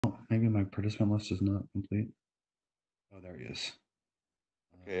Oh, maybe my participant list is not complete. Oh, there he is.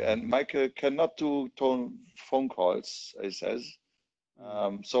 Okay, and Michael cannot do phone calls, he says.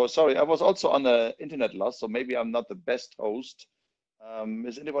 So sorry, I was also on the internet loss, so maybe I'm not the best host.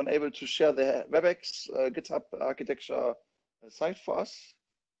 Is anyone able to share the WebEx GitHub architecture site for us?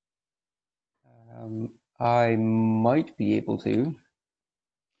 I might be able to.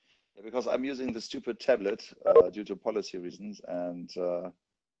 Yeah, because I'm using the stupid tablet due to policy reasons, and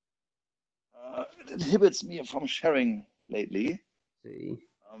it inhibits me from sharing lately. Let's see.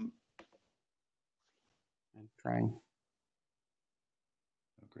 I'm trying.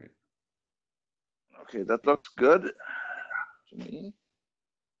 Oh, great. Okay, that looks good to me.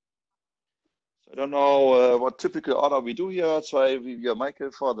 So I don't know what typical order we do here. So we are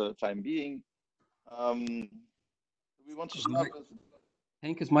Michael for the time being. Do we want to start with?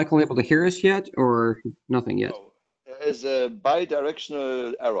 Hank, is Michael able to hear us yet, or nothing yet? No, there is a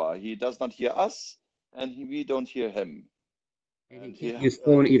bi-directional error. He does not hear us, and we don't hear him. And he can't use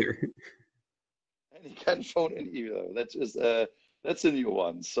phone either. And he can't phone in either. That's a new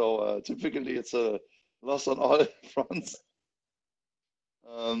one. So typically it's a loss on all fronts.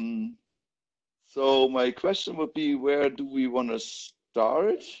 So my question would be, where do we want to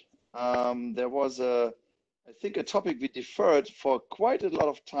start? There was I think a topic we deferred for quite a lot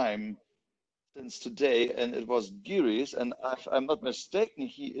of time since today, and it was Giri's, and if I'm not mistaken,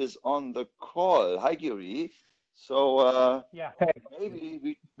 he is on the call. Hi, Giri. So yeah, hey.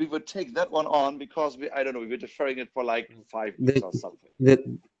 maybe we would take that one on because I don't know, we were deferring it for like 5 weeks or something.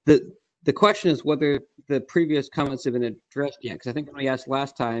 The question is whether the previous comments have been addressed yet, because I think when we asked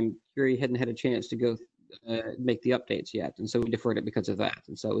last time, Giri hadn't had a chance to go make the updates yet, and so we deferred it because of that.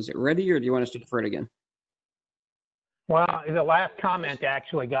 And so is it ready, or do you want us to defer it again? Well, the last comment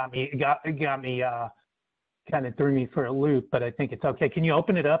actually got me kind of threw me for a loop, but I think it's okay. Can you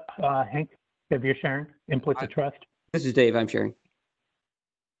open it up, Hank, if you're sharing implicit trust? This is Dave. I'm sharing.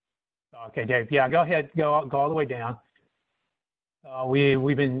 Okay, Dave. Yeah, go ahead. Go all the way down.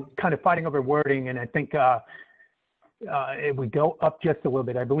 We've been kind of fighting over wording, and I think if we go up just a little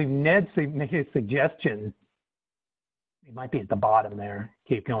bit, I believe Ned made his suggestion. It might be at the bottom there.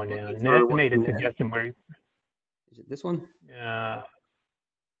 Keep going down. Ned made a suggestion where. Is it this one? No.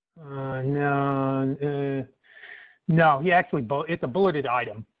 He actually it's a bulleted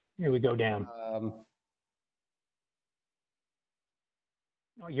item. Here we go down.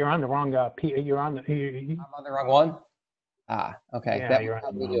 You're on the wrong. You're on the. I'm on the wrong one. Ah, okay. Yeah, that you're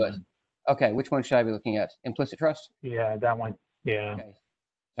on the wrong do it. one. Okay, which one should I be looking at? Implicit trust? Yeah, that one. Yeah. Okay.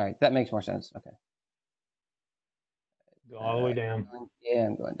 Sorry, that makes more sense. Okay. Go all the way down. Yeah,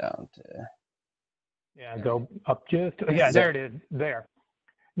 I'm going down to. Yeah, go up just. Yeah, there it is. There.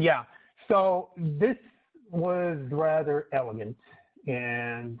 Yeah. So this was rather elegant,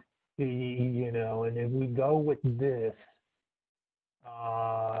 and and if we go with this,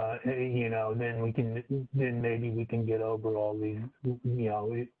 then maybe we can get over all these,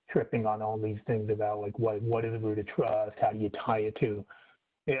 tripping on all these things about like what is the root of trust? How do you tie it to,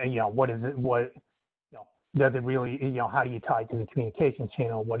 what is it? What does it really? How do you tie it to the communications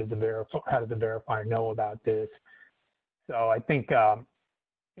channel? What is how does the verifier know about this? So I think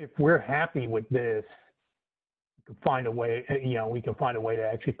if we're happy with this, we can find a way. We can find a way to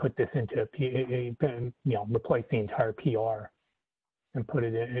actually put this into replace the entire PR. And put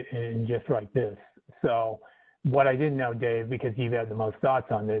it in just like this. So what I didn't know, Dave, because you've had the most thoughts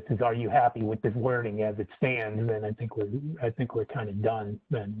on this, is are you happy with this wording as it stands? And then I think we're kind of done.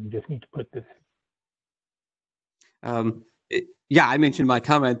 Then we just need to put this. Yeah, I mentioned my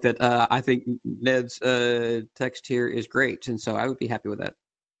comment that I think Ned's text here is great, and so I would be happy with that.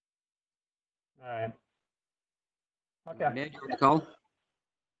 All right. Okay. Ned, you want to call?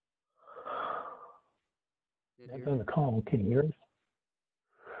 Ned's on the call. Can you hear us?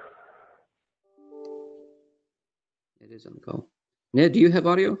 It is on the call. Ned, do you have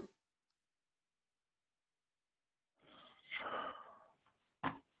audio?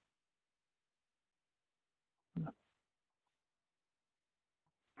 I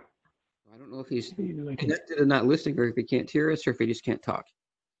don't know if he's connected and not listening, or if he can't hear us, or if he just can't talk.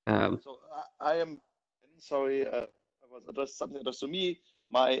 So I am sorry. I was addressed something addressed to me.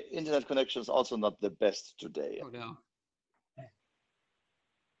 My internet connection is also not the best today. Oh no.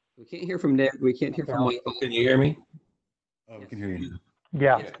 We can't hear from Ned. We can't hear from Michael. Can you hear me? Oh, we can hear you.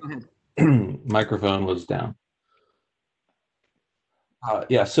 Yeah. Microphone was down.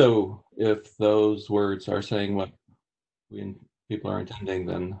 Yeah, so if those words are saying what people are intending,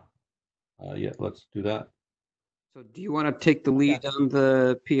 then yeah, let's do that. So do you want to take the lead on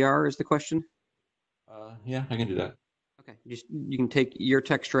the PR is the question? Yeah, I can do that. Okay, just you can take your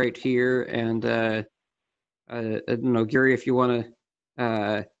text right here, and I don't know, Gary, if you want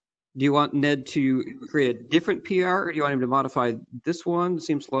to, do you want Ned to create a different PR, or do you want him to modify this one?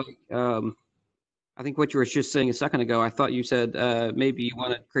 Seems like I think what you were just saying a second ago. I thought you said maybe you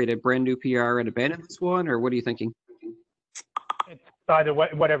want to create a brand new PR and abandon this one, or what are you thinking? It's either way,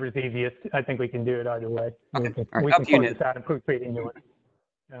 whatever's easiest. I think we can do it either way. Okay. All right. We Up can to you, close Ned. this out and create a new one.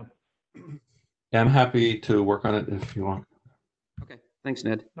 Yeah. Yeah, I'm happy to work on it if you want. Okay. Thanks,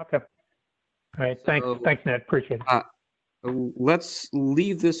 Ned. Okay. All right. Thanks. So- Thanks, Ned. Appreciate it. Let's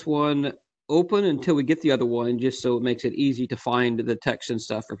leave this one open until we get the other one, just so it makes it easy to find the text and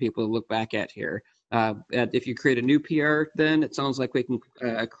stuff for people to look back at here. If you create a new PR, then it sounds like we can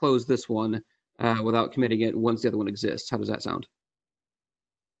close this one without committing it once the other one exists. How does that sound?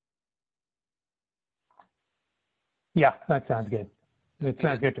 Yeah, that sounds good. It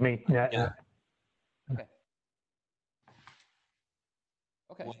sounds good to me. Yeah.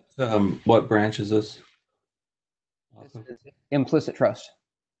 Okay. What branch is this? This is implicit trust.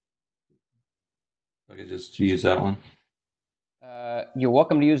 I could just use that one. You're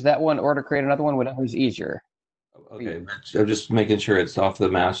welcome to use that one or to create another one, whatever's easier. Okay, but I'm just making sure it's off the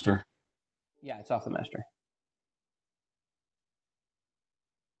master. Yeah, it's off the master.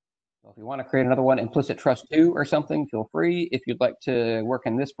 So if you want to create another one, implicit trust 2 or something, feel free. If you'd like to work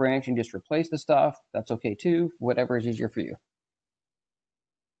in this branch and just replace the stuff, that's okay too. Whatever is easier for you.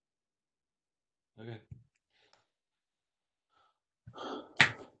 Okay.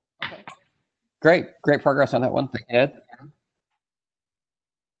 Okay. Great progress on that one. Thank you, Ed.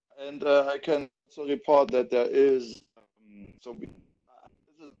 And I can also report that there is, this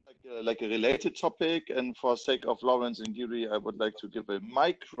is like a related topic, and for sake of Lawrence and Giri, I would like to give a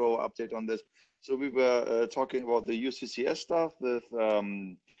micro update on this. So we were talking about the UCCS stuff with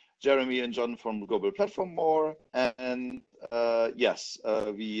Jeremy and John from Global Platform More, and yes,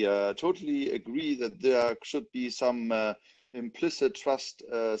 we totally agree that there should be some implicit trust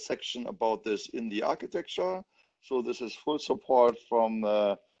section about this in the architecture. So this is full support from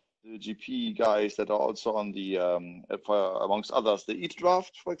the GP guys that are also on the, amongst others, the EAT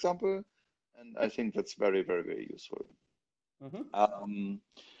draft, for example. And I think that's very, very, very useful. Mm-hmm.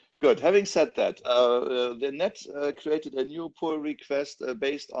 Good. Having said that, the net created a new pull request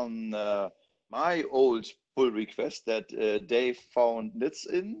based on my old pull request that Dave found nits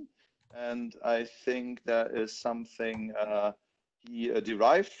in. And I think there is something he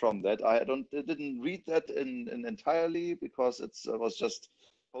derived from that. I didn't read that in entirely because it was just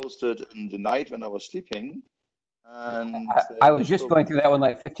posted in the night when I was sleeping. And I was just going through that one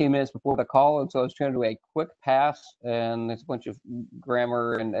like 15 minutes before the call, and so I was trying to do a quick pass, and there's a bunch of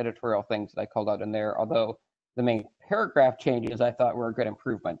grammar and editorial things that I called out in there, although the main paragraph changes I thought were a good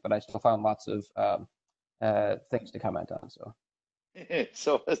improvement, but I still found lots of things to comment on. So.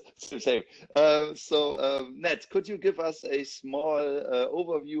 So, Ned, could you give us a small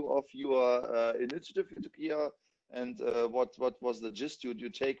overview of your initiative you took here, and what was the gist you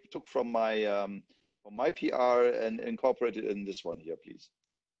took from my PR and incorporated in this one here, please?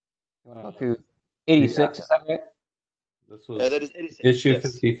 You want to go to 86? Yeah. Is that right? This was that is 86, issue yes.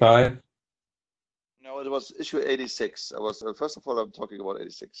 55. No, it was issue 86. I was first of all, I'm talking about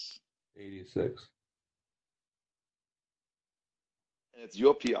 86. 86. It's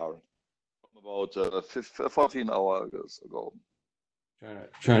your PR from about 14 hours ago.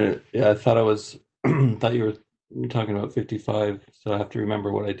 Trying to. Yeah, I thought I was. Thought you were talking about 55, so I have to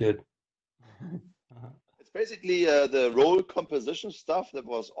remember what I did. It's basically the role composition stuff that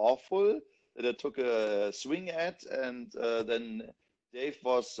was awful that I took a swing at, and then Dave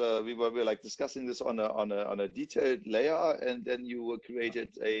was. We were like discussing this on a detailed layer, and then you created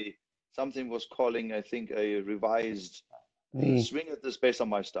something was calling, I think, a revised. Swing at this based on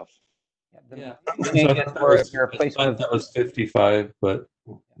my stuff. Yeah, that was 55, but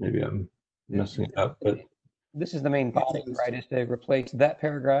maybe I'm messing it up. But this is the main body, right? Is to replace that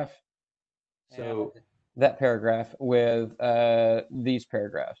paragraph, so that paragraph with these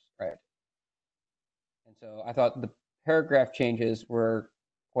paragraphs, right? And so I thought the paragraph changes were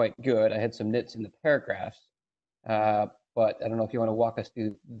quite good. I had some nits in the paragraphs, but I don't know if you want to walk us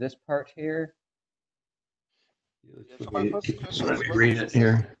through this part here. Let me read it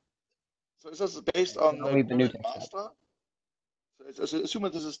here. So this is based on the current master. So assume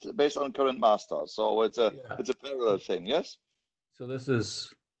this is based on current master. So it's a parallel thing, yes? So this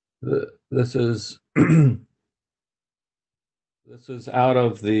is this is out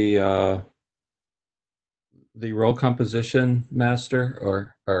of the role composition master,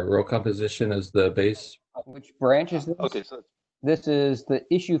 or role composition as the base. Which branch is this? Okay, so this is the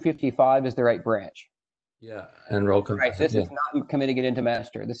issue 55 is the right branch. Yeah, and role Right. composition. This is not committing it into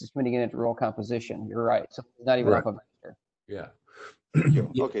master. This is committing it into role composition. You're right. So it's not even Right. off of master. Yeah. Thank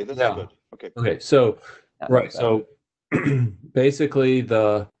you. Yeah, Okay, this yeah. is good. Okay. Okay, so Not right, notice that. so basically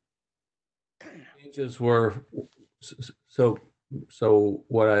the changes were so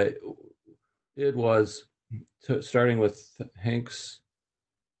what I did was starting with Hank's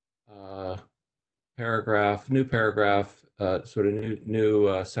paragraph, new paragraph, sort of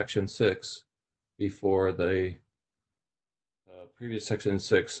new section 6 before the previous section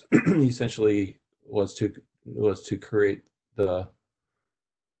 6 essentially was to create the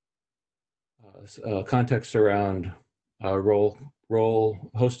context around role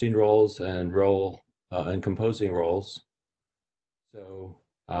hosting roles and role and composing roles. So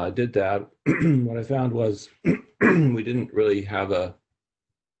I did that. What I found was we didn't have the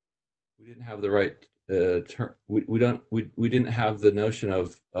right term. We didn't have the notion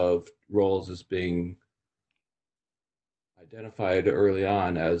of roles as being identified early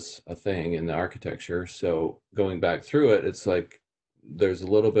on as a thing in the architecture. So going back through it, it's like there's a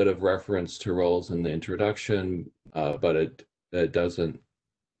little bit of reference to roles in the introduction, but it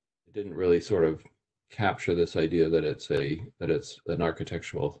didn't really sort of capture this idea that it's an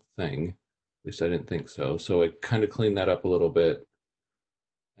architectural thing. At least I didn't think so. So I kind of cleaned that up a little bit.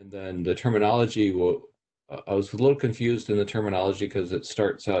 And then the terminology, I was a little confused in the terminology because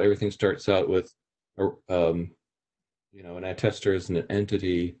everything starts out with, an attester is an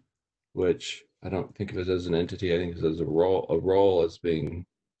entity, which I don't think of it as an entity. I think of it as a role as being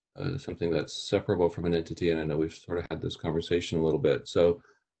something that's separable from an entity. And I know we've sort of had this conversation a little bit. So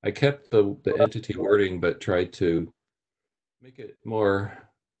I kept the entity wording, but tried to make it more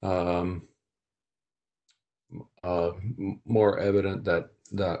more evident that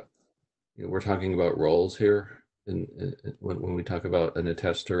we're talking about roles here, when we talk about an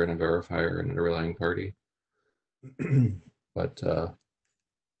attester and a verifier and a relying party. But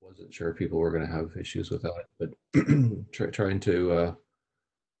wasn't sure people were going to have issues with that, but trying to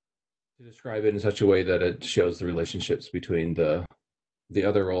describe it in such a way that it shows the relationships between the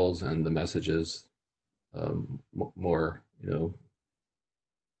other roles and the messages more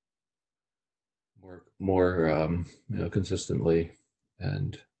consistently.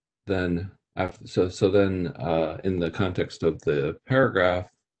 And then then in the context of the paragraph,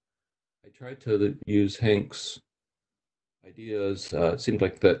 I tried to use Hank's ideas. It seemed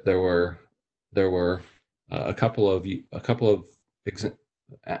like that there were a couple of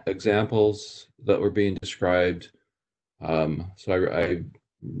examples that were being described. So I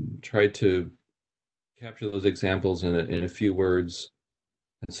tried to capture those examples in a few words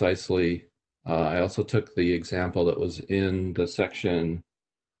concisely. I also took the example that was in the section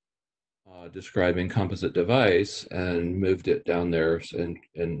describing composite device and moved it down there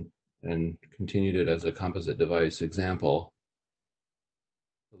and continued it as a composite device example.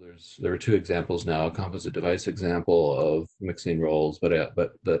 So there are two examples now: a composite device example of mixing roles, but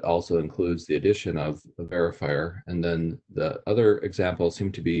that also includes the addition of a verifier. And then the other example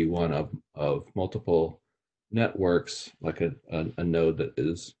seemed to be one of multiple networks, like a node that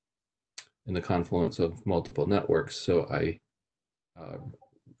is in the confluence of multiple networks. So I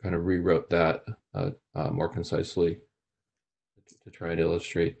kind of rewrote that more concisely to try and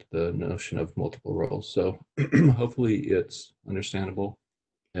illustrate the notion of multiple roles. So hopefully it's understandable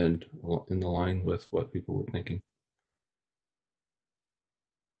and in the line with what people were thinking.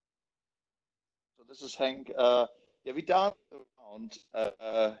 So this is Hank. Yeah, we danced around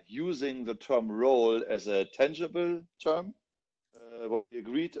using the term role as a tangible term. What we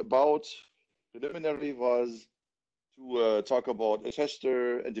agreed about preliminarily was to talk about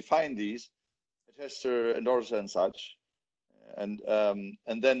attester and define these, attester, endorser, and such, and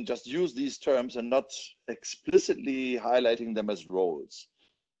then just use these terms and not explicitly highlighting them as roles,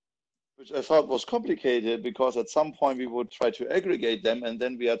 which I thought was complicated because at some point we would try to aggregate them and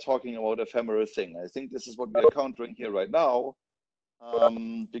then we are talking about ephemeral thing. I think this is what we are countering here right now,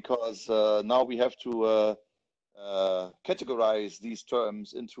 because now we have to categorize these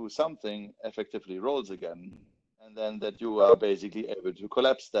terms into something, effectively roles again, and then that you are basically able to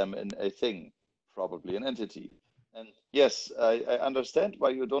collapse them in a thing, probably an entity. And yes, I understand why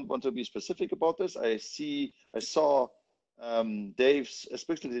you don't want to be specific about this. I saw Dave's,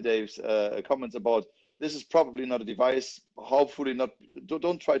 especially Dave's comments about this is probably not a device. Hopefully not.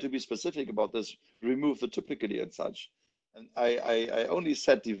 Don't try to be specific about this. Remove the typically and such. And I only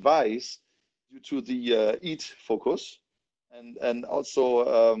said device due to the EAT focus, and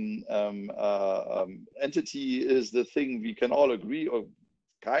also entity is the thing we can all agree or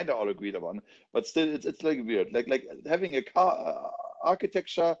kind of all agreed upon, but still it's like weird, like having a car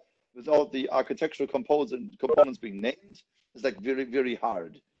architecture without the architectural components being named is like very, very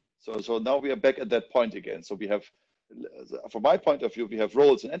hard. So now we are back at that point again. So we have, from my point of view, we have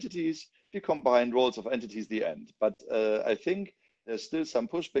roles and entities. We combine roles of entities the end. But I think there's still some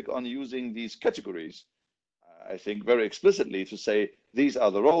pushback on using these categories. I think very explicitly to say these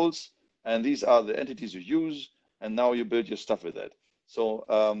are the roles and these are the entities you use, and now you build your stuff with that. So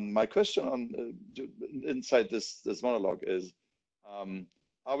my question on inside this monologue is,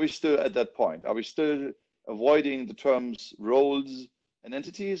 are we still at that point? Are we still avoiding the terms roles and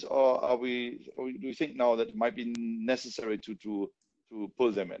entities, or do we think now that it might be necessary to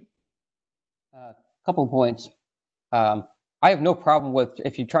pull them in? A couple of points. I have no problem with,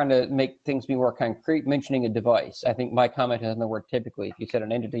 if you're trying to make things be more concrete, mentioning a device. I think my comment is in the word typically. If you said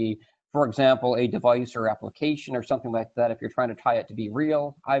an entity, for example, a device or application or something like that, if you're trying to tie it to be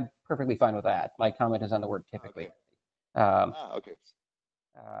real, I'm perfectly fine with that. My comment is on the word typically. Okay. Okay.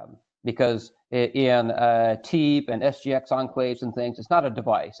 Because in TEEP and SGX enclaves and things, it's not a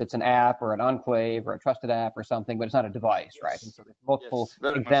device. It's an app or an enclave or a trusted app or something, but it's not a device, Yes. right? And so there's multiple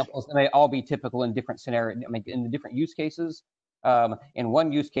examples. So. They may all be typical in different scenarios, I mean, in the different use cases. In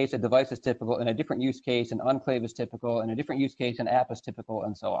one use case, a device is typical. In a different use case, an enclave is typical. In a different use case, an app is typical,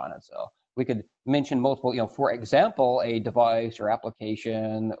 and so on. And so we could mention multiple, for example, a device or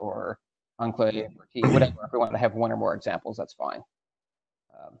application or enclave or TEEP, whatever. If we want to have one or more examples, that's fine.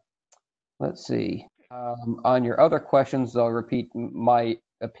 Let's see. On your other questions, I'll repeat my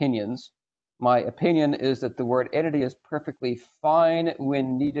opinions. My opinion is that the word entity is perfectly fine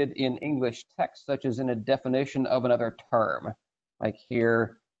when needed in English text, such as in a definition of another term. Like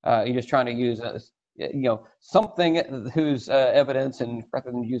here, you're just trying to use something whose evidence, and rather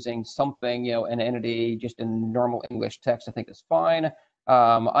than using something, an entity just in normal English text, I think is fine.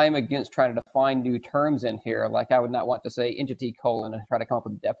 I'm against trying to define new terms in here. Like I would not want to say entity : and try to come up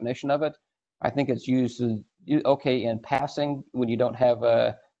with a definition of it. I think it's used okay in passing when you don't have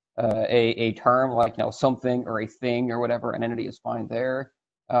a term like something or a thing or whatever. An entity is fine there.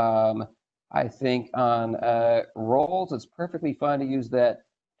 I think on roles, it's perfectly fine to use that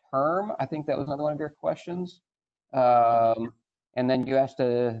term. I think that was another one of your questions. And then you asked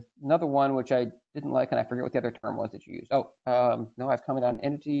another one which I didn't like, and I forget what the other term was that you used. Oh, no, I've commented on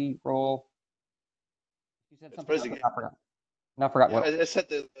entity, role. You said something. I forgot what. I said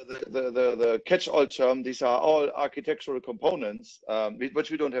the catch-all term. These are all architectural components,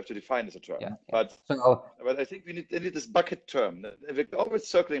 which we don't have to define as a term. Yeah. But I think we need this bucket term. We're always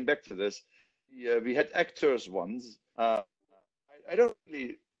circling back to this. We had actors once. I don't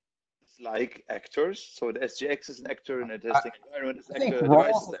really like actors. So the SGX is an actor, and the testing environment is an actor.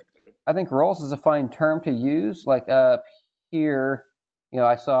 I think roles is a fine term to use. Like here,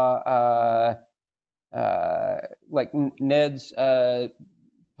 I saw. Like Ned's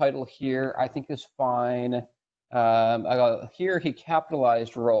title here, I think is fine. Here he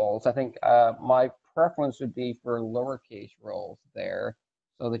capitalized roles. I think my preference would be for lowercase roles there,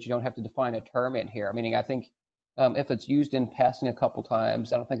 so that you don't have to define a term in here. Meaning, I think if it's used in passing a couple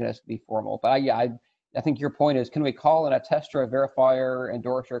times, I don't think it has to be formal. But I think your point is, can we call an attester, a verifier,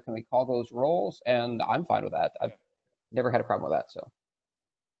 endorser? Can we call those roles? And I'm fine with that. I've never had a problem with that. So.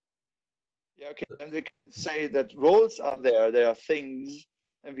 Yeah, okay. And we can say that roles are there, they are things,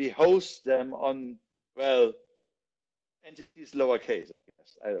 and we host them on, entities lowercase, I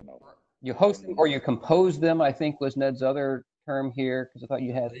guess. I don't know. You host them or you compose them, I think was Ned's other term here, because I thought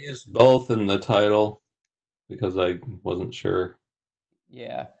you had. I used both in the title because I wasn't sure.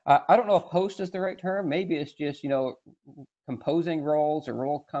 Yeah, I don't know if host is the right term. Maybe it's just, composing roles or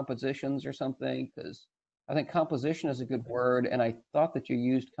role compositions or something, because I think composition is a good word, and I thought that you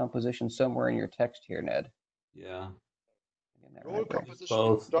used composition somewhere in your text here, Ned. Yeah. Role composition.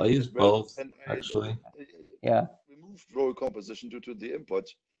 Both. I used both, actually. Yeah. Removed role composition due to the input.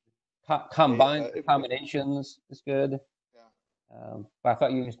 Combined combinations is good. Yeah. But I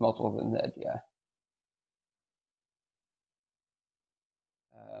thought you used multiple in Ned, yeah.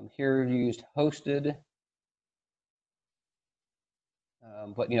 Here you used hosted.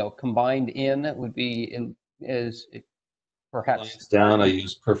 But combined in would be is perhaps down. I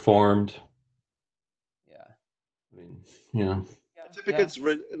used performed. Yeah. I mean, yeah. Certificates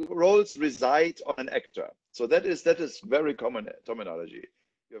roles reside on an actor, so that is very common terminology.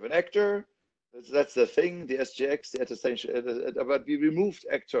 You have an actor. That's the thing. The SGX, the attestation. But we removed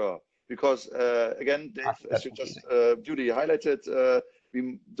actor because again, Dave, as you just duly highlighted,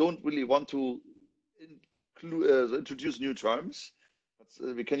 we don't really want to introduce new terms.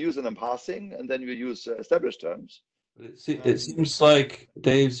 We can use them in passing, and then we use established terms. It seems like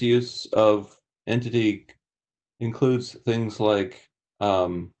Dave's use of entity includes things like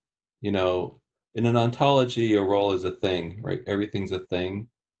you know, in an ontology, a role is a thing, right? Everything's a thing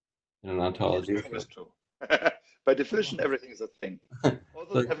in an ontology. Yes, that's true. By definition, everything is a thing.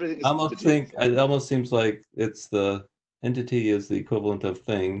 Although But everything is I almost entity. think it almost seems like it's the entity is the equivalent of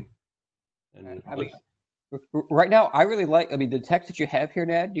thing. And I mean, right now, I really like, I mean, the text that you have here,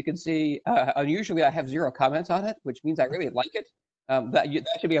 Ned, you can see, unusually I have 0 comments on it, which means I really like it. That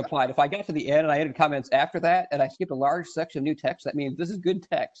should be applied. If I got to the end and I added comments after that and I skipped a large section of new text, that means this is good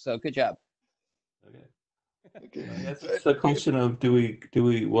text. So good job. okay. Okay. I guess it's the question of do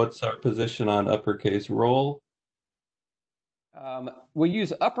we what's our position on uppercase role? We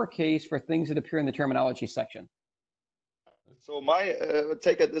use uppercase for things that appear in the terminology section. So my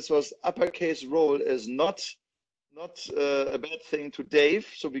take at this was uppercase role is not a bad thing to Dave.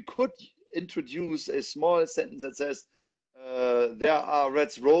 So we could introduce a small sentence that says there are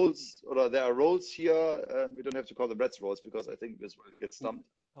Red's roles, or there are roles here. We don't have to call them Red's roles because I think this will get stumped.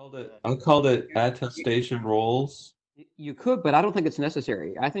 I called it attestation roles. You could, but I don't think it's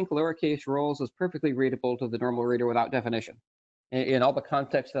necessary. I think lowercase roles is perfectly readable to the normal reader without definition. In all the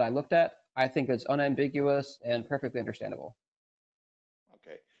context that I looked at, I think it's unambiguous and perfectly understandable.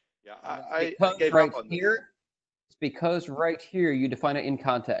 Okay. Yeah, I Because gave right up on here, this. it's because right here you define it in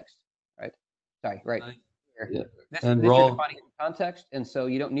context, right? Sorry, right here. Yeah. This And you're role defining in context, and so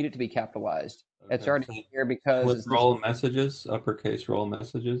you don't need it to be capitalized. It's okay, already so here because with it's role messages, uppercase role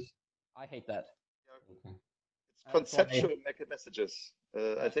messages. I hate that. Okay. It's conceptual messages.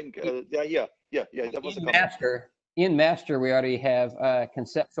 I think, yeah. That was a comment. In master, we already have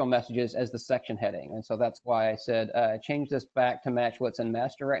conceptual messages as the section heading. And so that's why I said change this back to match what's in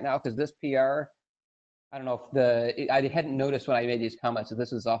master right now, because this PR, I don't know if I hadn't noticed when I made these comments that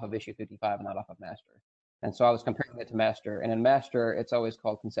this is off of issue 55 and not off of master. And so I was comparing it to master. And in master, it's always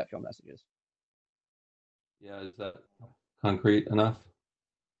called conceptual messages. Yeah, is that concrete enough?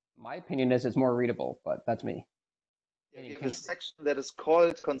 My opinion is it's more readable, but that's me. Yeah, a section that is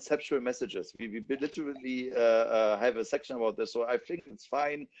called conceptual messages. We literally have a section about this, so I think it's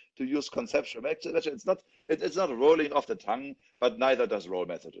fine to use conceptual messages. It's not rolling off the tongue, but neither does role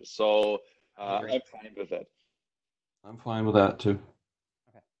messages. So I'm fine with that. I'm fine with that too.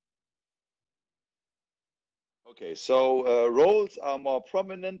 Okay, so roles are more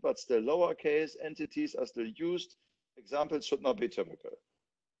prominent, but still lowercase. Entities are still used. Examples should not be typical.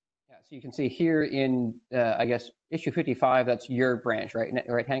 Yeah, so you can see here in, I guess, issue 55, that's your branch, right,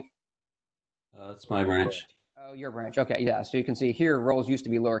 Hank? That's my branch. Oh, your branch. Okay, yeah. So you can see here, roles used to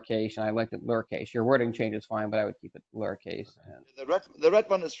be lowercase, and I left it lowercase. Your wording change is fine, but I would keep it lowercase. And the red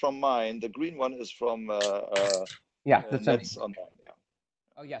one is from mine. The green one is from yeah, that's Ned's on mine. Yeah.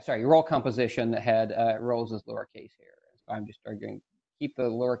 Oh, yeah, sorry. Your role composition had roles as lowercase here. So I'm just arguing keep the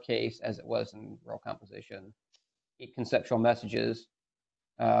lowercase as it was in role composition, keep conceptual messages.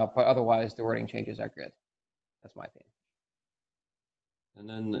 But otherwise, the wording changes are good. That's my opinion. And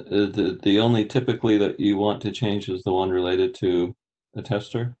then the only typically that you want to change is the one related to a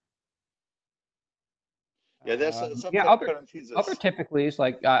tester. Yeah, there's some other typically is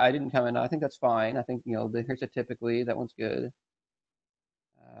like I didn't comment. I think that's fine. I think here's a typically that one's good.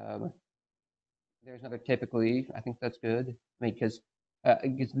 There's another typically. I think that's good. I mean, because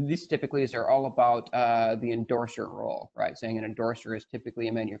these typicallys are all about the endorser role, right? Saying an endorser is typically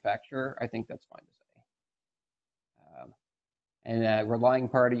a manufacturer. I think that's fine to say. And relying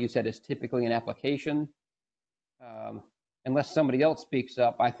party, you said, is typically an application. Unless somebody else speaks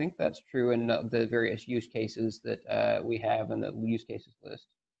up, I think that's true in the various use cases that we have in the use cases list.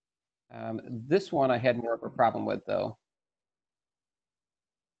 This one I had more of a problem with, though.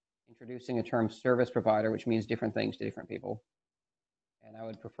 Introducing a term service provider, which means different things to different people. And I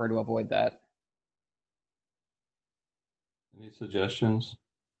would prefer to avoid that. Any suggestions?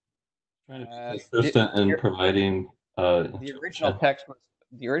 Trying to be consistent in providing. The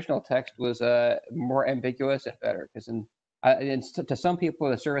original text was more ambiguous and better because to some people,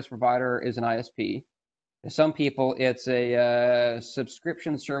 the service provider is an ISP. To some people, it's a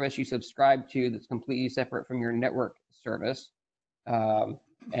subscription service you subscribe to that's completely separate from your network service, and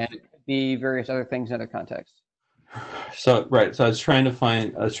it could be various other things in other contexts. So right, so I was trying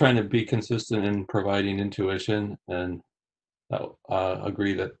to be consistent in providing intuition, and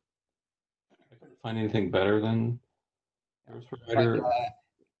agree that I couldn't find anything better than service provider.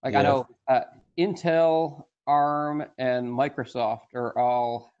 Like I know Intel, ARM, and Microsoft are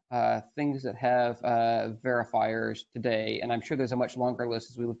all things that have verifiers today, and I'm sure there's a much longer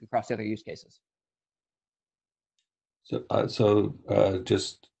list as we look across the other use cases. So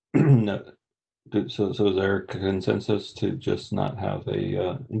just so is there a consensus to just not have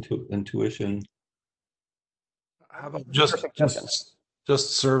a intuition? How about just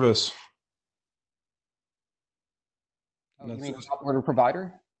Just service. Oh, you That's mean it. top order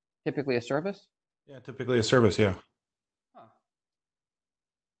provider? Typically a service? Yeah, typically a service, yeah. Huh.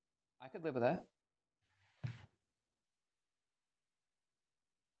 I could live with that.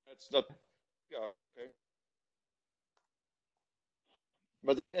 It's not, yeah, okay.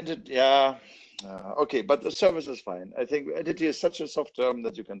 But the entity, yeah, okay, but the service is fine. I think entity is such a soft term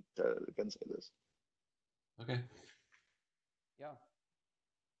that you can say this. Okay. Yeah.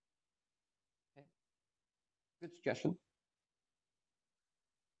 Okay. Good suggestion.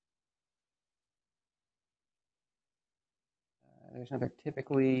 There's another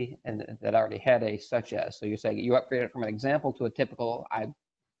typically, and that already had a such as. So you're saying you upgrade it from an example to a typical. I'm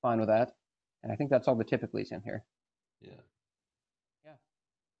fine with that. And I think that's all the typicallys in here. Yeah. Yeah.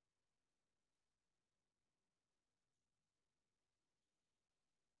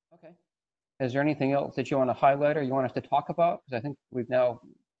 Okay. Is there anything else that you want to highlight or you want us to talk about? Because I think we've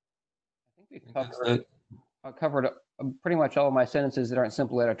covered pretty much all of my sentences that aren't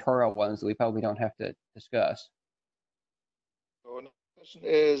simple editorial ones that we probably don't have to discuss. So the question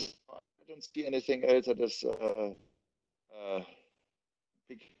is, I don't see anything else that is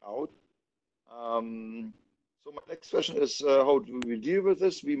big out. So my next question is, how do we deal with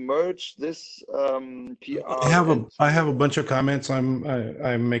this? We merge this PR. I have a bunch of comments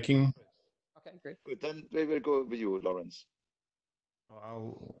I'm making. Okay, great. Good, then we will go with you, Lawrence.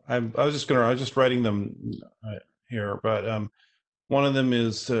 I was just writing them here, but one of them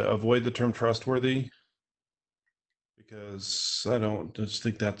is to avoid the term trustworthy, because I don't just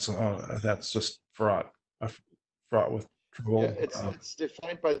think that's just fraught with trouble. Yeah, it's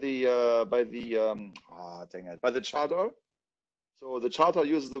defined by the by the charter. So the charter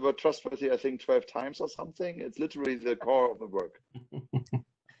uses the word trustworthy, I think, 12 times or something. It's literally the core of the work.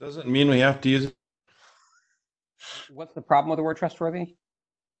 Doesn't mean we have to use it. What's the problem with the word trustworthy?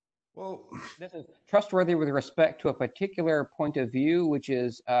 Well, This is trustworthy with respect to a particular point of view, which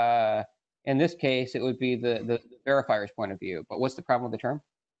is, in this case, it would be the verifier's point of view. But what's the problem with the term?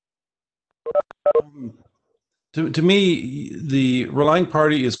 to me, the relying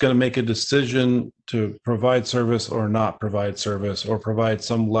party is going to make a decision to provide service or not provide service, or provide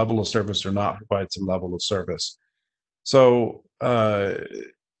some level of service or not provide some level of service. So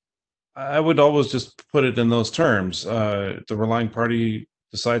I would always just put it in those terms. The relying party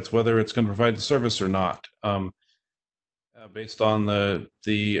decides whether it's going to provide the service or not, based on the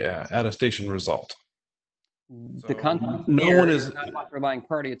attestation result. The content is not about the relying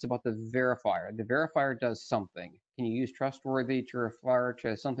party, it's about the verifier. The verifier does something. Can you use trustworthy to refer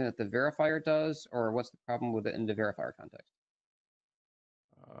to something that the verifier does, or what's the problem with it in the verifier context?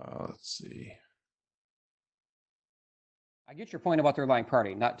 Let's see. I get your point about the relying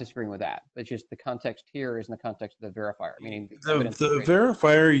party, not disagreeing with that. It's just the context here is in the context of the verifier, meaning the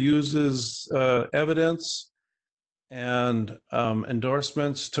verifier uses evidence and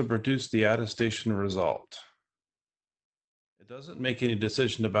endorsements to produce the attestation result. It doesn't make any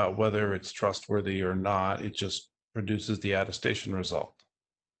decision about whether it's trustworthy or not. It just produces the attestation result.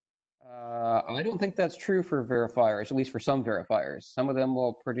 I don't think that's true for verifiers, at least for some verifiers. Some of them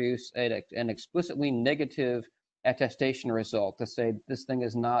will produce an explicitly negative attestation result to say this thing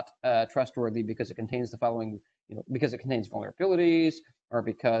is not trustworthy because it contains the following, because it contains vulnerabilities, or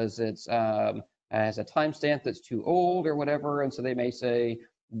because it's has a timestamp that's too old or whatever. And so they may say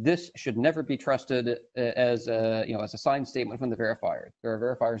this should never be trusted as a as a signed statement from the verifier. There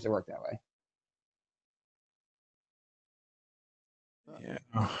are verifiers that work that way. Yeah.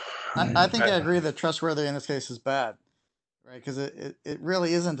 I think I agree that trustworthy in this case is bad, right? Because it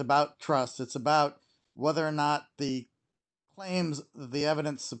really isn't about trust. It's about whether or not the claims the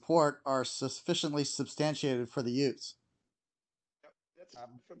evidence support are sufficiently substantiated for the use. That's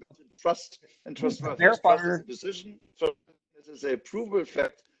trust and trustworthiness. Trust is a decision. This is a approval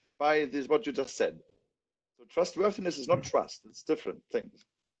fact by this what you just said. So trustworthiness is not trust. It's different things.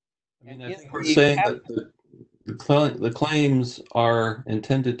 I mean, I think we're saying that the claims are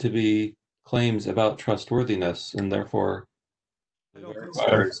intended to be claims about trustworthiness, and therefore the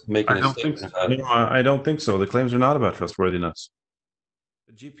verifier is making a statement about it. No, I don't think so. The claims are not about trustworthiness.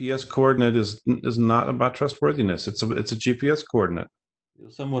 The GPS coordinate is not about trustworthiness. It's a GPS coordinate.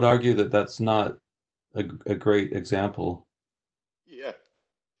 Some would argue that that's not a great example. Yeah,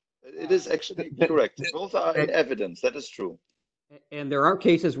 it is actually correct. Both are in evidence. That is true. And there are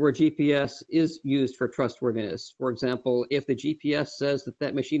cases where GPS is used for trustworthiness. For example, if the GPS says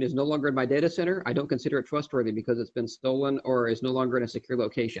that machine is no longer in my data center, I don't consider it trustworthy because it's been stolen or is no longer in a secure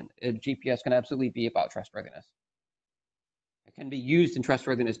location. GPS can absolutely be about trustworthiness. It can be used in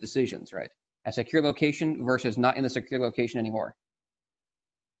trustworthiness decisions, right? A secure location versus not in the secure location anymore.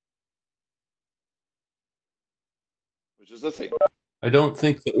 which is the thing. I don't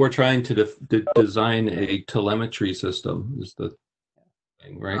think that we're trying to design a telemetry system is the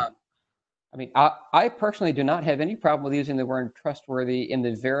thing, right? I mean, I personally do not have any problem with using the word trustworthy in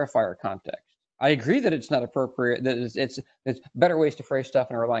the verifier context. I agree that it's not appropriate, that it's better ways to phrase stuff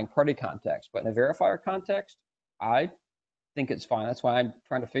in a relying party context, but in a verifier context, I think it's fine. That's why I'm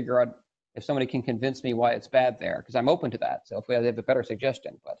trying to figure out if somebody can convince me why it's bad there, because I'm open to that. So if we have a better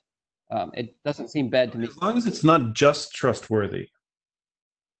suggestion, but it doesn't seem bad to me. As long as it's not just trustworthy.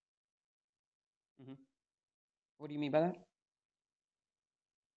 Mm-hmm. What do you mean by that?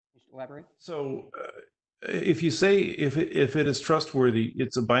 Just elaborate. So if you say if it is trustworthy,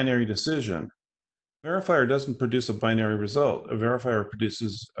 it's a binary decision. Verifier doesn't produce a binary result. A verifier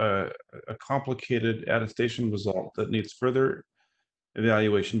produces a complicated attestation result that needs further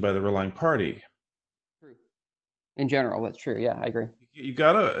evaluation by the relying party. True. In general, that's true. Yeah, I agree. You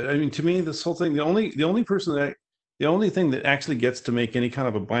gotta. I mean, to me, this whole thing, the only thing that actually gets to make any kind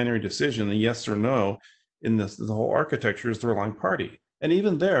of a binary decision, a yes or no, in the whole architecture is the relying party. And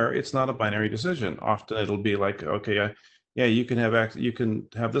even there, it's not a binary decision. Often it'll be like, okay, yeah, you can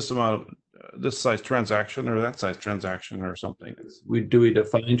have this amount of this size transaction or that size transaction or something. Do we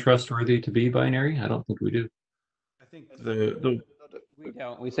define trustworthy to be binary? I don't think we do. I think we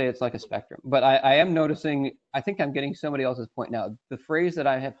don't. We say it's like a spectrum. But I am noticing, I think I'm getting somebody else's point now. The phrase that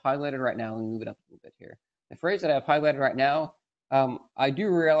I have highlighted right now, let me move it up a little bit here. The phrase that I have highlighted right now, I do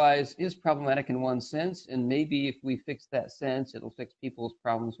realize is problematic in one sense, and maybe if we fix that sense, it'll fix people's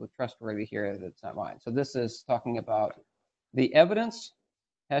problems with trustworthy here. That's not mine. So this is talking about the evidence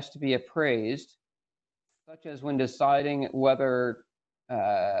has to be appraised, such as when deciding whether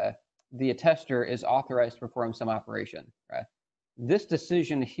the attester is authorized to perform some operation. Right? This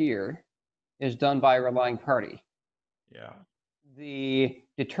decision here is done by a relying party. Yeah. The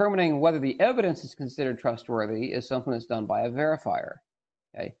determining whether the evidence is considered trustworthy is something that's done by a verifier.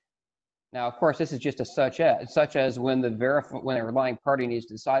 Okay. Now, of course, this is just a such as when when a relying party needs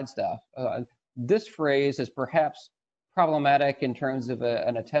to decide stuff. This phrase is perhaps problematic in terms of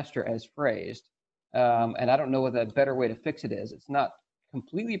an attester as phrased, and I don't know what a better way to fix it is. It's not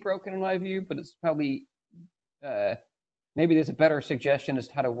completely broken in my view, but it's probably maybe there's a better suggestion as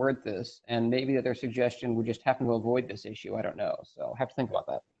to how to word this, and maybe that their suggestion would just happen to avoid this issue. I don't know, so I'll have to think about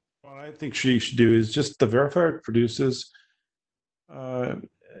that. What I think she should do is just the verifier produces the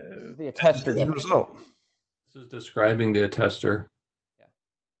attester result. This is describing the attester. Yeah.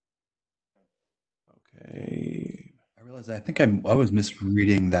 Okay. I realize I think I was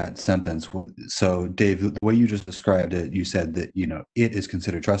misreading that sentence. So Dave, the way you just described it, you said that, it is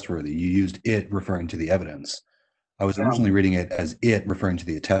considered trustworthy. You used it referring to the evidence. I was originally reading it as it referring to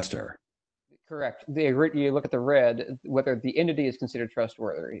the attester. Correct. You look at the red, whether the entity is considered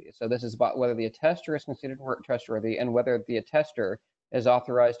trustworthy. So this is about whether the attester is considered trustworthy and whether the attester is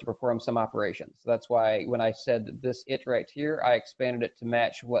authorized to perform some operations. So that's why when I said this it right here, I expanded it to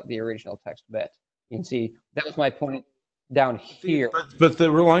match what the original text meant. You can see that was my point down here. But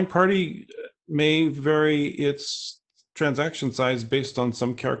the relying party may vary its transaction size based on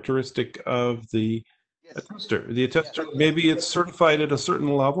some characteristic of the attester. The attester, maybe it's certified at a certain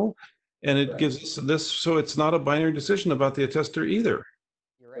level, and it gives us this, so it's not a binary decision about the attester either.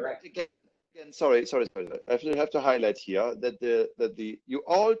 You're right. Again, sorry. I have to highlight here that you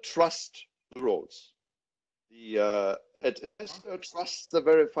all trust the roles. The attester trusts the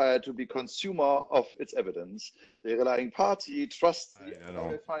verifier to be consumer of its evidence. The relying party trusts the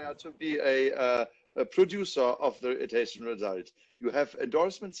verifier to be a producer of the attestation result. You have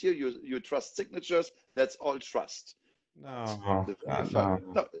endorsements here. You trust signatures. That's all trust. No.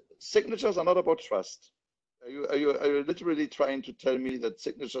 Signatures are not about trust. Are you literally trying to tell me that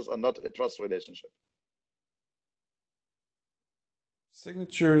signatures are not a trust relationship?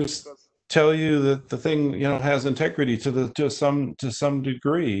 Signatures tell you that the thing has integrity to some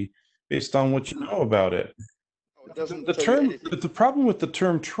degree based on what you know about it. The problem with the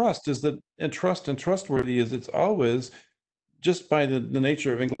term trust is that trust and trustworthy is it's always, just by the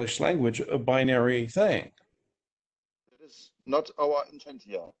nature of English language, a binary thing. That is not our intent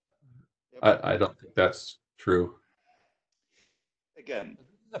here. I don't think that's true. Again, this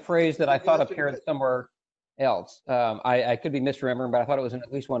is a phrase that I thought appeared somewhere else. I could be misremembering, but I thought it was in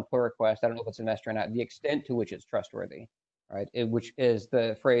at least one pull request. I don't know if it's in master or not. The extent to which it's trustworthy, right? Which is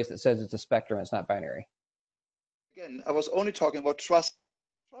the phrase that says it's a spectrum. It's not binary. Again, I was only talking about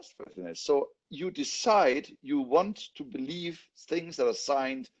trustworthiness. So you decide you want to believe things that are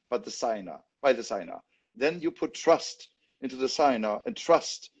signed by the signer. Then you put trust into the signer and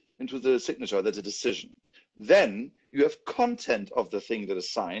trust into the signature. That's a decision. Then you have content of the thing that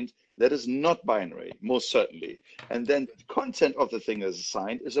is signed. that is not binary, most certainly. And then the content of the thing that is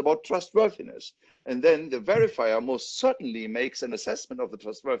assigned is about trustworthiness. And then the verifier most certainly makes an assessment of the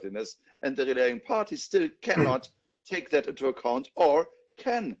trustworthiness, and the relaying party still cannot take that into account, or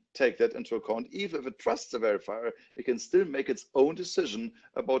can take that into account. Even if it trusts the verifier, it can still make its own decision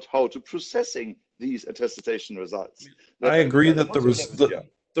about how to processing these attestation results. I agree that Yeah.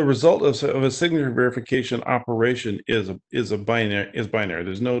 the result of a signature verification operation is binary.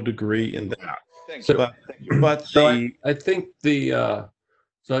 There's no degree in that. Thank So- you. But Thank you. but So the I think the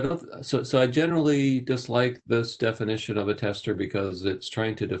so I generally dislike this definition of a tester because it's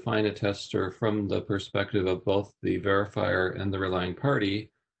trying to define a tester from the perspective of both the verifier and the relying party,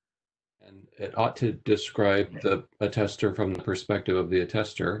 and it ought to describe a tester from the perspective of the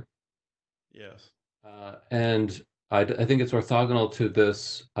attester. yes. And I think it's orthogonal to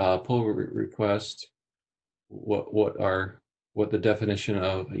this pull request. What the definition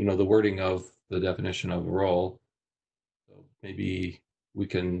of, the wording of the definition of a role. So maybe we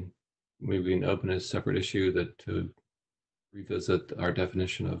can open a separate issue to revisit our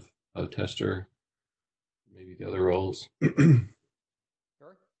definition of tester, maybe the other roles. I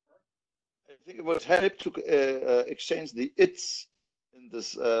think it would help to exchange the its in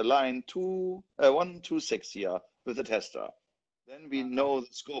this line 126 here with the tester. Then we know the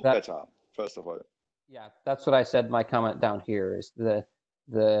scope better, first of all. Yeah, that's what I said. My comment down here is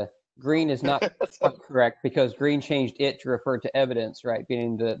the green is not quite correct, because green changed it to refer to evidence, right?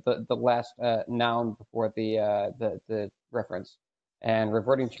 Being the last noun before the reference, and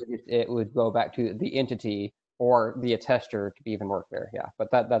reverting to it would go back to the entity or the attester to be even more clear. Yeah, but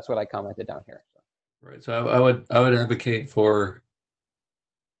that's what I commented down here. So. Right. So I would advocate for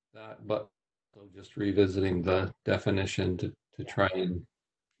that, but just revisiting the definition to try and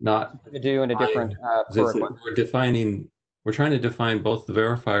not to do in a different we're trying to define both the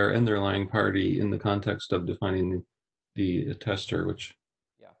verifier and the relying party in the context of defining the attester, which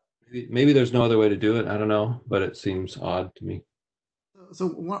maybe there's no other way to do it. I don't know, but it seems odd to me. So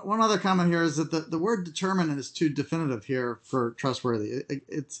one other comment here is that the word determine is too definitive here for trustworthy.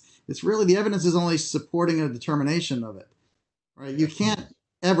 It's really, the evidence is only supporting a determination of it, right? You can't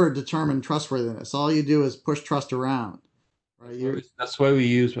ever determine trustworthiness. All you do is push trust around, right? That's why we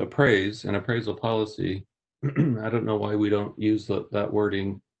use appraise and appraisal policy. I don't know why we don't use that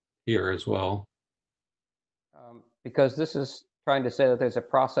wording here as well. Because this is trying to say that there's a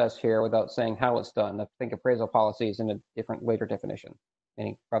process here without saying how it's done. I think appraisal policy is in a different later definition,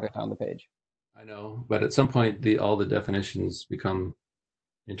 meaning farther down the page. I know, but at some point, all the definitions become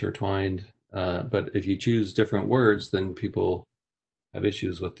intertwined. But if you choose different words, then people have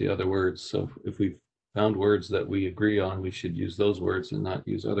issues with the other words. So if we've found words that we agree on, we should use those words and not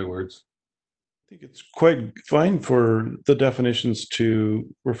use other words. I think it's quite fine for the definitions to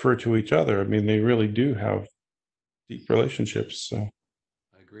refer to each other. I mean, they really do have deep relationships. So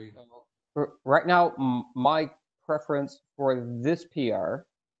I agree. Right now, my preference for this PR,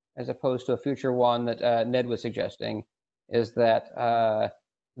 as opposed to a future one that Ned was suggesting, is that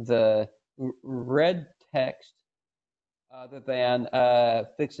the red text, other than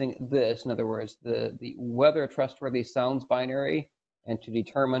fixing this, in other words, the whether trustworthy sounds binary, and to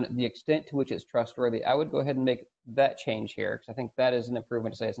determine the extent to which it's trustworthy, I would go ahead and make that change here, because I think that is an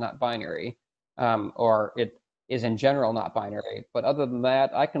improvement to say it's not binary, or it is in general not binary. But other than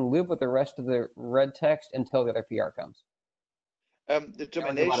that, I can live with the rest of the red text until the other PR comes.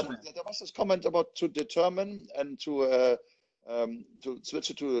 Determination. There was this comment about to determine and to switch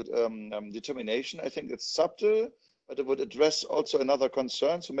it to determination. I think it's subtle, but it would address also another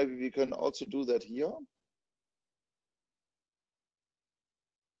concern. So maybe we can also do that here.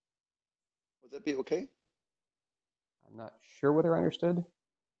 Would that be okay? I'm not sure whether I understood.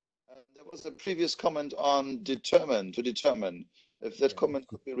 There was a previous comment on determine, to determine. If that comment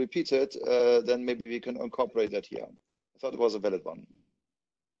could be repeated, then maybe we can incorporate that here. I thought it was a valid one.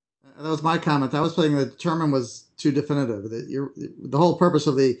 That was my comment. I was saying that determine was too definitive. That the whole purpose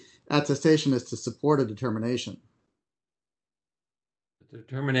of the attestation is to support a determination.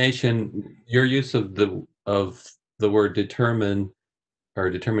 Determination, your use of the word determine or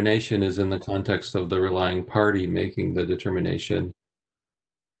determination is in the context of the relying party making the determination.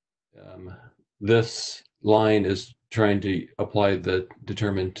 This line is trying to apply the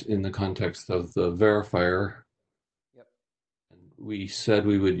determined in the context of the verifier. Yep. And we said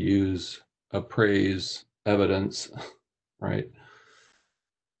we would use appraise evidence, right?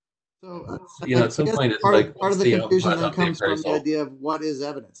 So at some point, it's part like of the confusion then comes from the idea of what is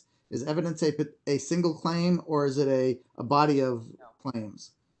evidence. Is evidence a single claim, or is it a body of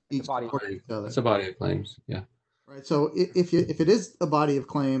claims? It's a body. It's a body of claims, yeah. Right. So if it is a body of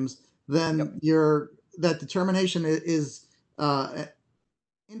claims, then that determination is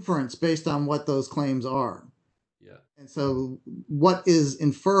inference based on what those claims are. Yeah. And so what is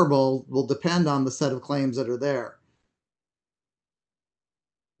inferable will depend on the set of claims that are there.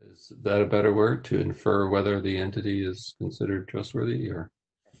 Is that a better word, to infer whether the entity is considered trustworthy, or?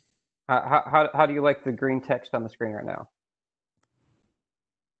 How do you like the green text on the screen right now?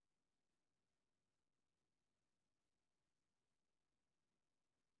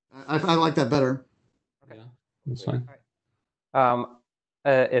 I like that better. Okay. Yeah, that's fine.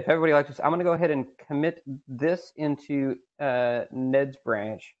 If everybody likes this, I'm going to go ahead and commit this into Ned's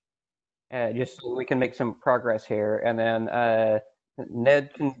branch, just so we can make some progress here. And then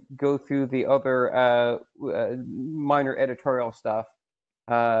Ned can go through the other minor editorial stuff.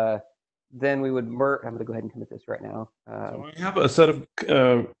 Then we would merge. I'm going to go ahead and commit this right now. So I have a set of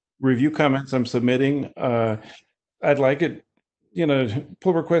review comments I'm submitting. I'd like it,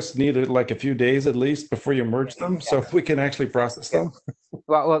 pull requests needed like a few days at least before you merge them, so we can actually process them.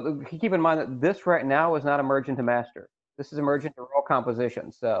 Well, keep in mind that this right now is not a merge into master. This is a merge into role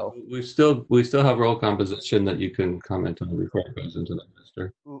composition. So we still have role composition that you can comment on before it goes into the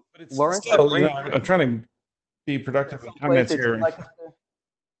master. But it's Lawrence, still, I'm trying to be productive with comments here.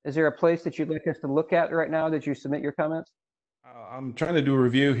 Is there a place that you'd like us to look at right now that you submit your comments? I'm trying to do a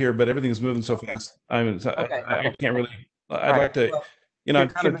review here, but everything's moving so fast. I can't really. I'd like to, I'm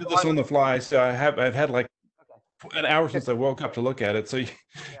trying to do this on the fly. So I've had like an hour since I woke up to look at it. So,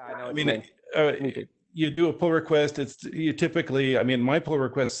 you do a pull request. You typically, my pull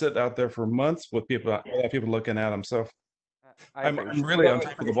requests sit out there for months with people looking at them. So I'm really on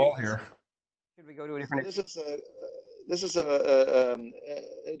top of the ball here. Should we go to a different? This is an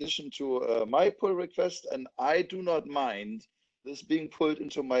addition to my pull request, and I do not mind this being pulled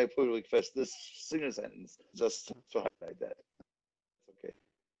into my pull request, this single sentence, just to highlight that. Okay.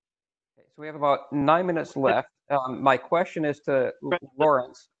 So we have about 9 minutes left. My question is to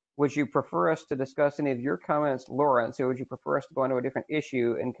Lawrence. Would you prefer us to discuss any of your comments, Lawrence, or would you prefer us to go into a different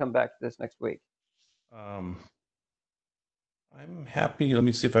issue and come back to this next week? I'm happy. Let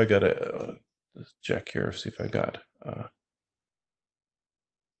me see if I got a check here. See if I got.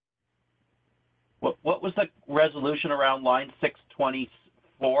 What was the resolution around line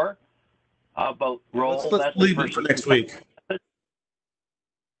 624 about role? Let's leave it for next week. Okay,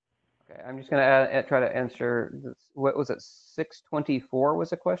 I'm just going to try to answer this. What was it? 624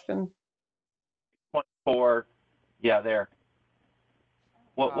 was a question? 24, yeah, there.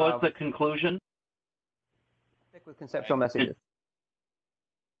 What was the conclusion? Stick with conceptual messages.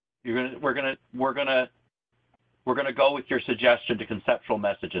 We're gonna go with your suggestion to conceptual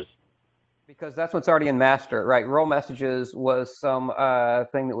messages. Because that's what's already in master, right? Role messages was some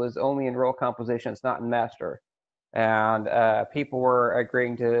thing that was only in role composition. It's not in master. And people were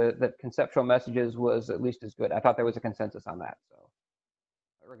agreeing to that conceptual messages was at least as good. I thought there was a consensus on that. So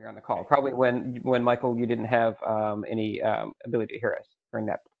earlier on the call, probably when Michael, you didn't have any ability to hear us during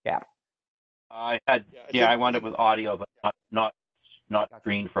that gap. I had, I wound up with audio, but not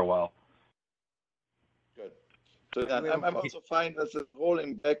screen for a while. Good. So I'm also fine with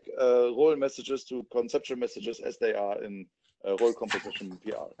rolling back role messages to conceptual messages as they are in role composition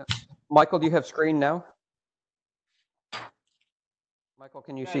PR. Michael, do you have screen now? Michael,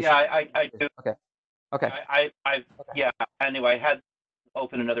 can you see? Yeah, I do. Okay. Okay. Anyway, I had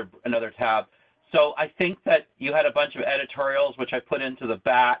open another tab. So I think that you had a bunch of editorials which I put into the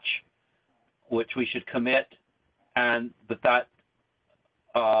batch, which we should commit, and that.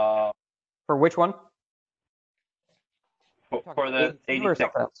 For which one? For the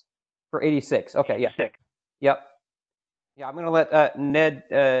 86. For 86. Okay. 86. Yeah. Yep. Yeah, I'm going to let Ned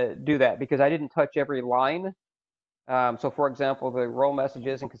do that because I didn't touch every line. So, for example, the role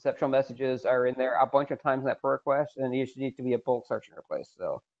messages and conceptual messages are in there a bunch of times in that pull request, and it needs to be a bulk search and replace.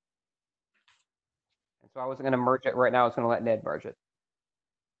 So, I wasn't going to merge it right now. I was going to let Ned merge it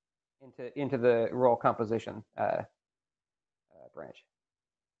into the role composition branch.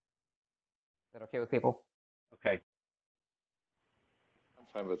 Is that okay with people? Okay. I'm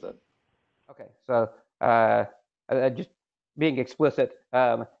fine with that. Okay. So, just being explicit,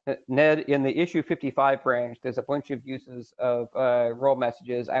 Ned, in the issue 55 branch, there's a bunch of uses of role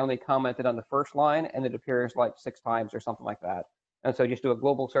messages. I only commented on the first line, and it appears like 6 times or something like that. And so just do a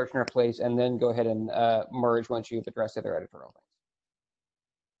global search and replace, and then go ahead and merge once you've addressed other editorial things.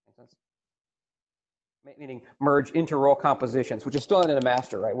 Make sense? Meaning merge into role compositions, which is still in a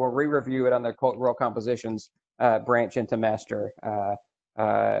master, right? We'll re-review it on the role compositions branch into master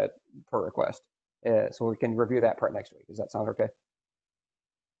per request. So we can review that part next week. Does that sound okay?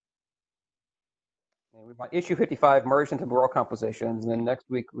 And we Issue 55 merged into role compositions, and then next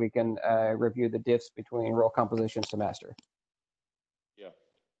week we can review the diffs between role compositions to master. Yeah.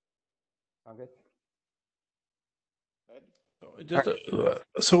 Sound good?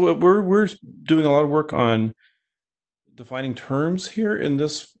 So we're doing a lot of work on defining terms here in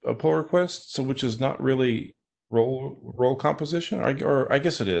this pull request, so which is not really role composition, or I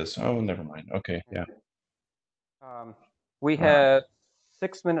guess it is. Oh, never mind. Okay, yeah. We have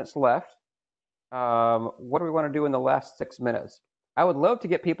 6 minutes left. What do we want to do in the last 6 minutes? I would love to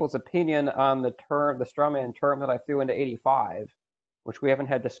get people's opinion on the term, the strawman term that I threw into 85, which we haven't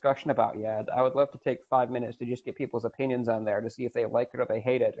had discussion about yet. I would love to take 5 minutes to just get people's opinions on there to see if they like it or they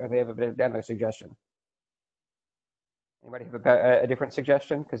hate it, or they have another suggestion. Anybody have a different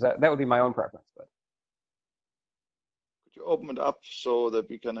suggestion? Because that would be my own preference. But could you open it up so that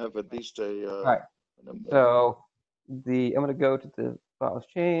we can have at least a all right. So I'm going to go to the BIOS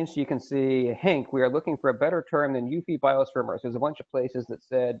change. So you can see, Hank, we are looking for a better term than UFI BIOS firmware. So there's a bunch of places that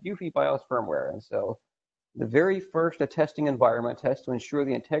said UFI BIOS firmware. And so the very first testing environment has to ensure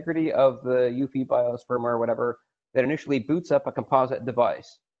the integrity of the UFI BIOS firmware, whatever, that initially boots up a composite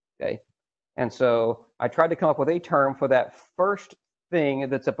device. Okay. And so I tried to come up with a term for that first thing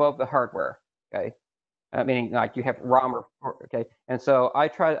that's above the hardware. Okay. Meaning like you have ROM or okay. And so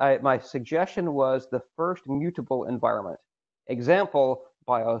my suggestion was the first mutable environment. Example,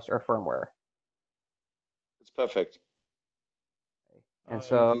 BIOS or firmware. It's perfect. And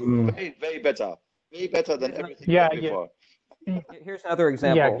so way better than everything before. Here's another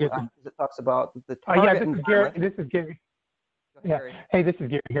example. It talks about the target environment. This is Gary. Yeah. Hey, this is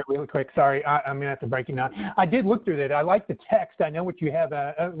Gary here, really quick. Sorry, I'm gonna have to break it down. I did look through that. I like the text. I know what you have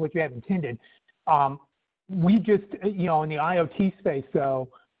intended. We just, in the IoT space, though,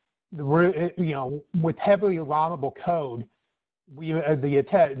 with heavily ROMable code,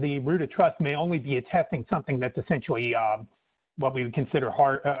 the root of trust may only be attesting something that's essentially what we would consider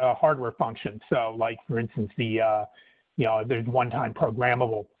a hardware function. So, like for instance, there's one-time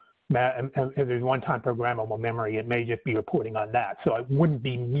programmable. If there's one-time programmable memory, it may just be reporting on that. So it wouldn't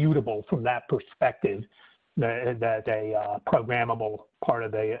be mutable from that perspective. That a programmable part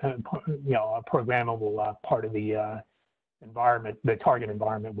of the environment, the target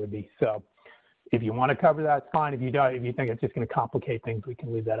environment would be. So if you want to cover that, it's fine. If you don't, if you think it's just going to complicate things, we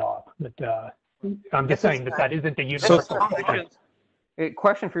can leave that off. But I'm just saying that isn't the universal. A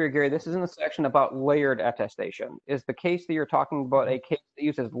question for you, Gary. This is in the section about layered attestation. Is the case that you're talking about a case that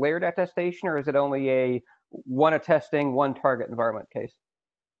uses layered attestation, or is it only a one attesting, one target environment case?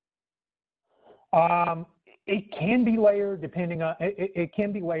 It can be layered depending on it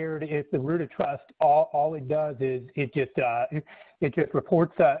can be layered if the root of trust all it does is it just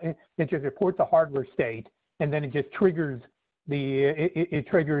reports a hardware state, and then it just triggers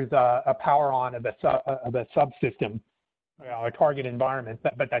a power on of a subsystem, a target environment.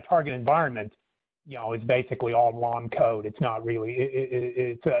 But that target environment, is basically all ROM code. It's not really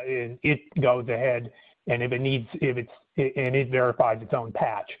it goes ahead, and it verifies its own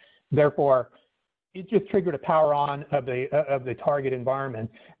patch. Therefore, it just triggered a power on of the target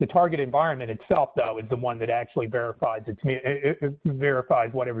environment. The target environment itself, though, is the one that actually verifies it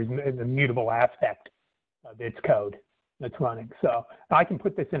verifies whatever is the mutable aspect of its code that's running. So I can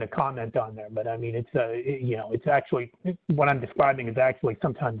put this in a comment on there, but I mean it's actually what I'm describing is actually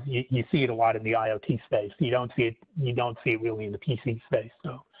sometimes you see it a lot in the IoT space. You don't see it really in the PC space.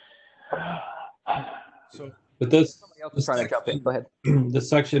 So. But this trying to jump in. Go ahead. This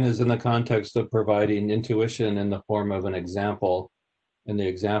section is in the context of providing intuition in the form of an example, and the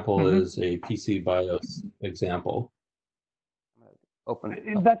example is a PC BIOS example.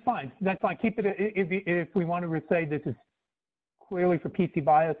 Open. That's fine. That's fine. Keep it. If we want to say this is clearly for PC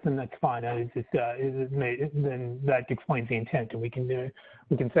BIOS, then that's fine. Then that explains the intent, and we can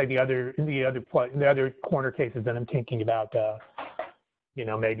say the other corner cases that I'm thinking about.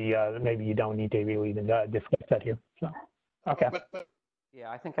 Maybe you don't need to really even discuss that here. So, okay.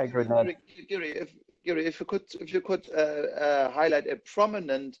 Yeah, I think I agree with that. Gary, if you could highlight a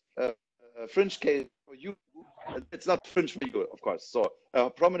prominent fringe case for you, it's not fringe for you, of course. So a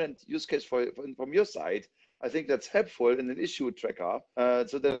prominent use case from your side, I think that's helpful in an issue tracker,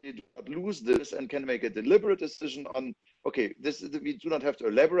 so that you do not lose this and can make a deliberate decision on. Okay, we do not have to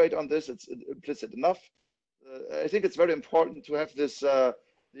elaborate on this; it's implicit enough. I think it's very important to have this. The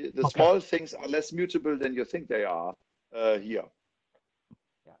small things are less mutable than you think they are here.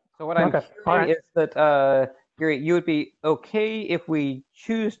 Yeah. So what I'm hearing is that, Gary, you would be okay if we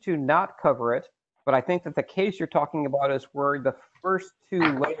choose to not cover it, but I think that the case you're talking about is where the first two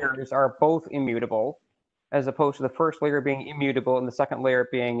layers are both immutable, as opposed to the first layer being immutable and the second layer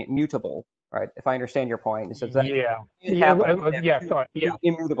being mutable, right? If I understand your point, it says that Yeah. you Yeah. have Yeah. two Sorry. Yeah.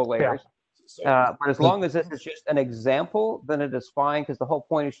 immutable layers. But as long as this is just an example, then it is fine, because the whole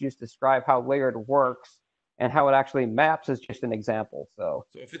point is just describe how layered works, and how it actually maps is just an example. So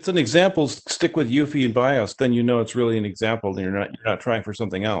if it's an example, stick with Eufy and BIOS, then you know it's really an example, and you're not trying for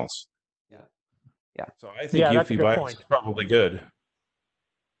something else. yeah. So I think Yeah, that's a Eufy good BIOS point. is probably good.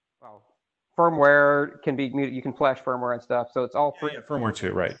 Well, firmware can be muted. You can flash firmware and stuff. So it's all free. Yeah, firmware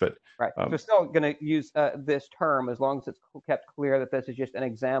too, right? But Right. So we're still going to use this term as long as it's kept clear that this is just an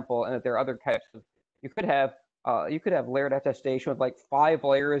example, and that there are other types of. You could have layered attestation with like 5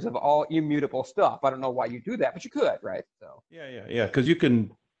 layers of all immutable stuff. I don't know why you do that, but you could, right? So yeah, because you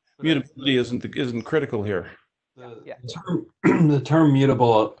can mutability isn't critical here. The term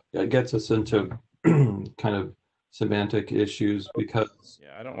mutable gets us into kind of semantic issues, because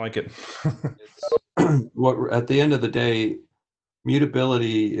I don't like it. what at the end of the day,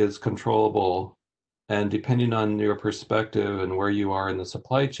 mutability is controllable, and depending on your perspective and where you are in the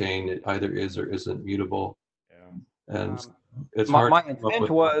supply chain, it either is or isn't mutable. And it's hard. My intent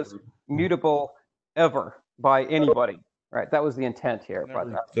was mutable ever by anybody, right? That was the intent here.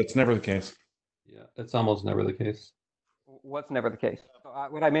 That's never the case. Yeah, it's almost never the case. What's never the case?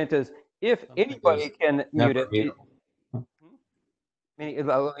 What I meant is, if anybody can mute it. Let me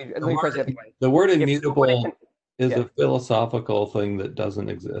phrase it that way. The word immutable is a philosophical thing that doesn't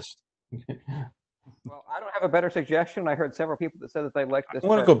exist. Well, I don't have a better suggestion. I heard several people that said that they liked this. I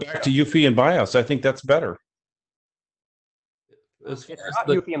want to go back to Eufy and BIOS. I think that's better. It's not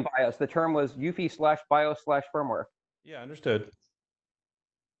Eufy and BIOS. The term was Eufy/BIOS/firmware. Yeah, understood.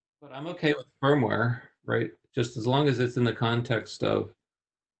 But I'm okay with firmware, right? Just as long as it's in the context of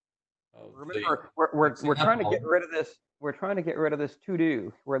remember, we're trying to get rid of this. We're trying to get rid of this to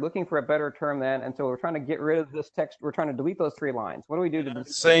do. We're looking for a better term then, and so we're trying to get rid of this text. We're trying to delete those 3 lines. What do we do to?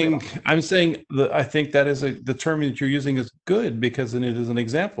 I'm saying that I think that is the term that you're using is good, because then it is an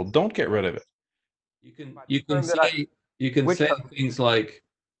example. Don't get rid of it. You can say things like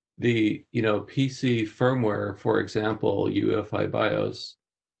the PC firmware, for example, UEFI BIOS,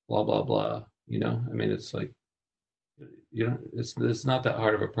 blah blah blah. I mean, it's like it's not that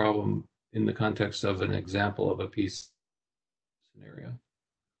hard of a problem in the context of an example of a piece scenario.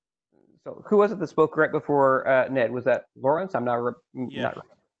 So who was it that spoke right before Ned? Was that Lawrence? I'm not.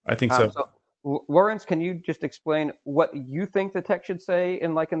 I think so. Lawrence, can you just explain what you think the text should say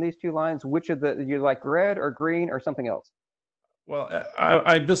in these 2 lines? Which of you like, red or green or something else? Well,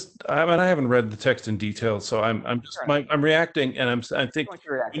 I haven't read the text in detail, so I'm reacting, and I think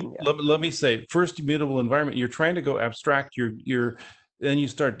let me say, first, immutable environment. You're trying to go abstract. Then you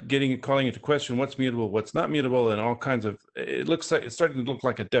start calling into question what's mutable, what's not mutable, and all kinds of. It's starting to look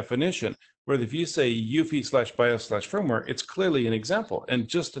like a definition. Where if you say Eufy/BIOS/firmware, it's clearly an example, and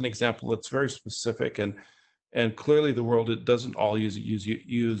just an example that's very specific, and clearly the world, it doesn't all use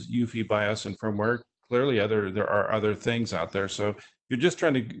Eufy, BIOS, and firmware. Clearly, there are other things out there. So if you're just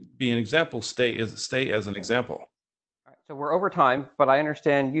trying to be an example, stay as an example. All right, so we're over time, but I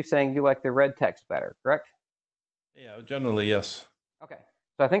understand you saying you like the red text better, correct? Yeah, generally, yes. Okay,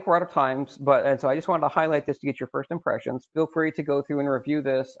 so I think we're out of time, and so I just wanted to highlight this to get your first impressions. Feel free to go through and review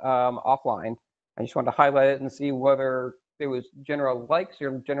this offline. I just wanted to highlight it and see whether there was general likes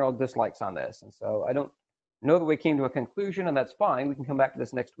or general dislikes on this. And so I don't know that we came to a conclusion, and that's fine. We can come back to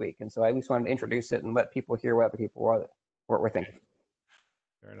this next week. And so I at least wanted to introduce it and let people hear what other people were thinking.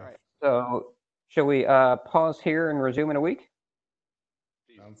 Fair enough. All right, so shall we pause here and resume in a week?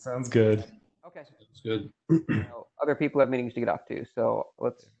 Sounds good. Okay. Sounds good. Other people have meetings to get off to, so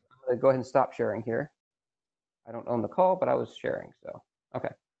let's go ahead and stop sharing here. I don't own the call, but I was sharing, so okay.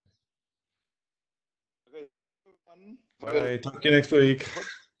 All right, talk to you next week.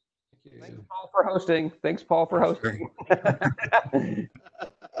 Thanks, Paul, for hosting.